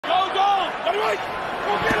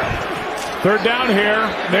Third down here.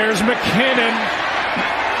 There's McKinnon.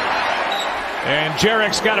 And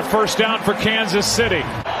Jerick's got a first down for Kansas City.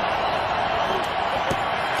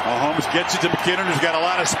 Mahomes gets it to McKinnon, who's got a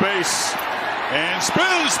lot of space. And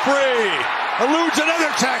spins free. Eludes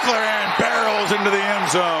another tackler and barrels into the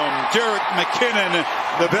end zone. Jerick McKinnon,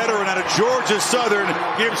 the veteran out of Georgia Southern,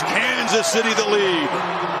 gives Kansas City the lead.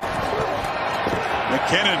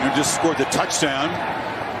 McKinnon, who just scored the touchdown.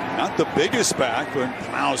 Not the biggest back, but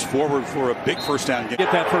plows forward for a big first down game.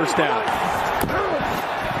 Get that first down.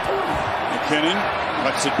 McKinnon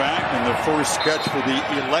lets it back, and the first catch for the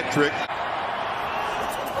electric.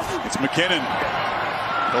 It's McKinnon.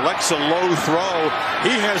 Collects a low throw.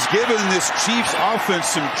 He has given this Chiefs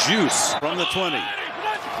offense some juice. From the 20. With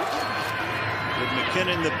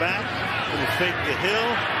McKinnon in the back. Going to fake the hill.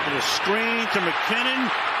 With a screen to McKinnon.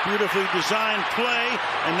 Beautifully designed play.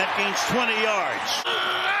 And that gains 20 yards.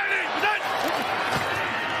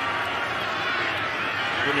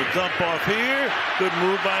 Little dump off here. Good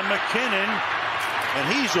move by McKinnon.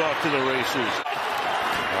 And he's off to the races.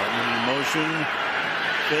 In motion.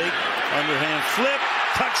 Fake. Underhand flip.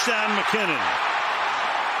 Touchdown McKinnon.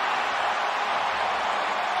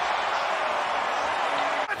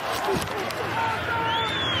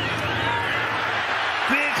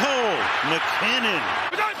 Big hole. McKinnon.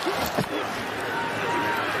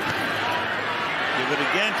 Give it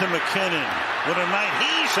again to McKinnon. What a night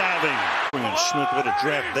he's having. And Smith, what a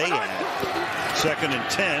draft they had. 2nd and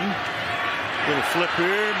 10. Little flip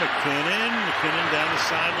here. McKinnon down the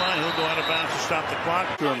sideline. He'll go out of bounds to stop the clock.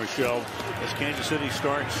 Michelle, as Kansas City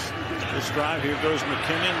starts this drive, here goes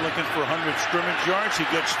McKinnon looking for 100 scrimmage yards. He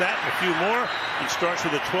gets that and a few more and starts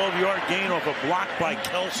with a 12-yard gain off a block by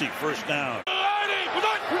Kelsey. First down.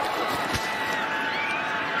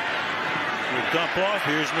 We'll dump off.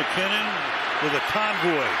 Here's McKinnon with a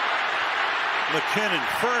convoy. McKinnon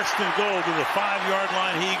first and goal to the 5-yard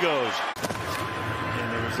line he goes.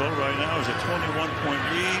 The result right now is a 21-point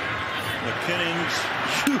lead. McKinnon's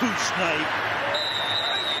huge night.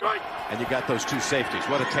 And you got those two safeties.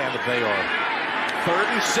 What a tandem they are. 3rd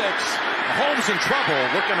and 6. Mahomes in trouble,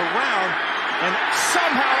 looking around, and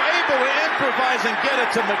somehow able to improvise and get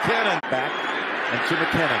it to McKinnon. Back and to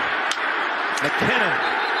McKinnon. McKinnon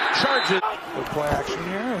charges. Good play action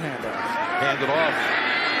here. Handoff. Hand it off.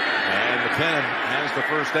 And McKinnon has the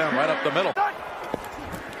first down right up the middle.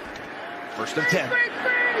 1st and 10.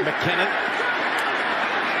 McKinnon.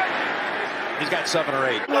 He's got 7 or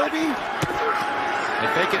 8. Maybe. They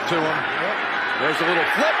fake it to him. There's a little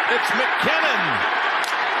flip. It's McKinnon.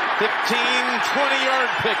 15, 20-yard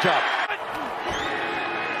pickup.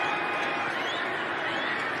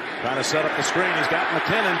 Trying to set up the screen. He's got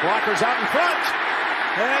McKinnon. Blockers out in front.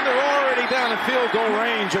 And they're already down in field goal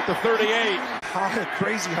range at the 38.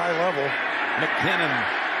 Crazy high level. McKinnon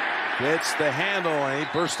gets the handle, and he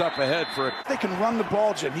burst up ahead for it. They can run the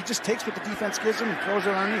ball, Jim. He just takes what the defense gives him and throws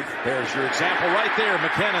it underneath. There's your example right there.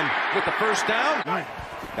 McKinnon with the first down.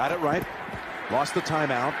 Got it right. Lost the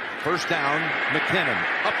timeout. First down, McKinnon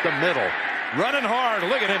up the middle. Running hard.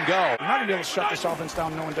 Look at him go. You're not going to be able to shut this offense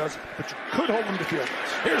down. No one does. But you could hold them to field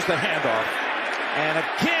goals. Here's the handoff. And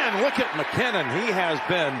again, look at McKinnon. He has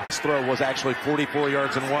been. His throw was actually 44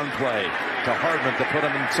 yards in one play to Hardman to put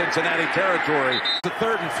him in Cincinnati territory. The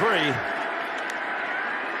 3rd and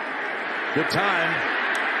 3. Good time.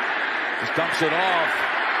 Just dumps it off.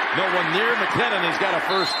 No one near McKinnon. He's got a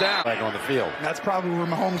first down. Back on the field. And that's probably where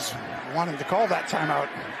Mahomes wanted to call that timeout.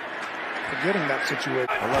 Forgetting that situation.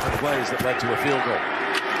 11 plays that led to a field goal.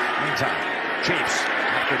 Meantime, Chiefs,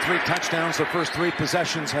 after 3 touchdowns, the first 3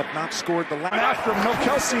 possessions have not scored the last. After no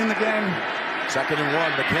Kelsey in the game. 2nd and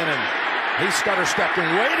 1, McKinnon. He stutter-stepped and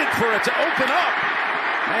waited for it to open up.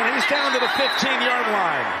 And he's down to the 15-yard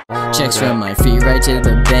line. Checks from my feet right to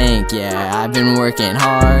the bank. Yeah, I've been working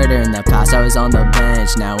harder. In the past I was on the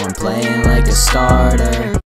bench. Now I'm playing like a starter.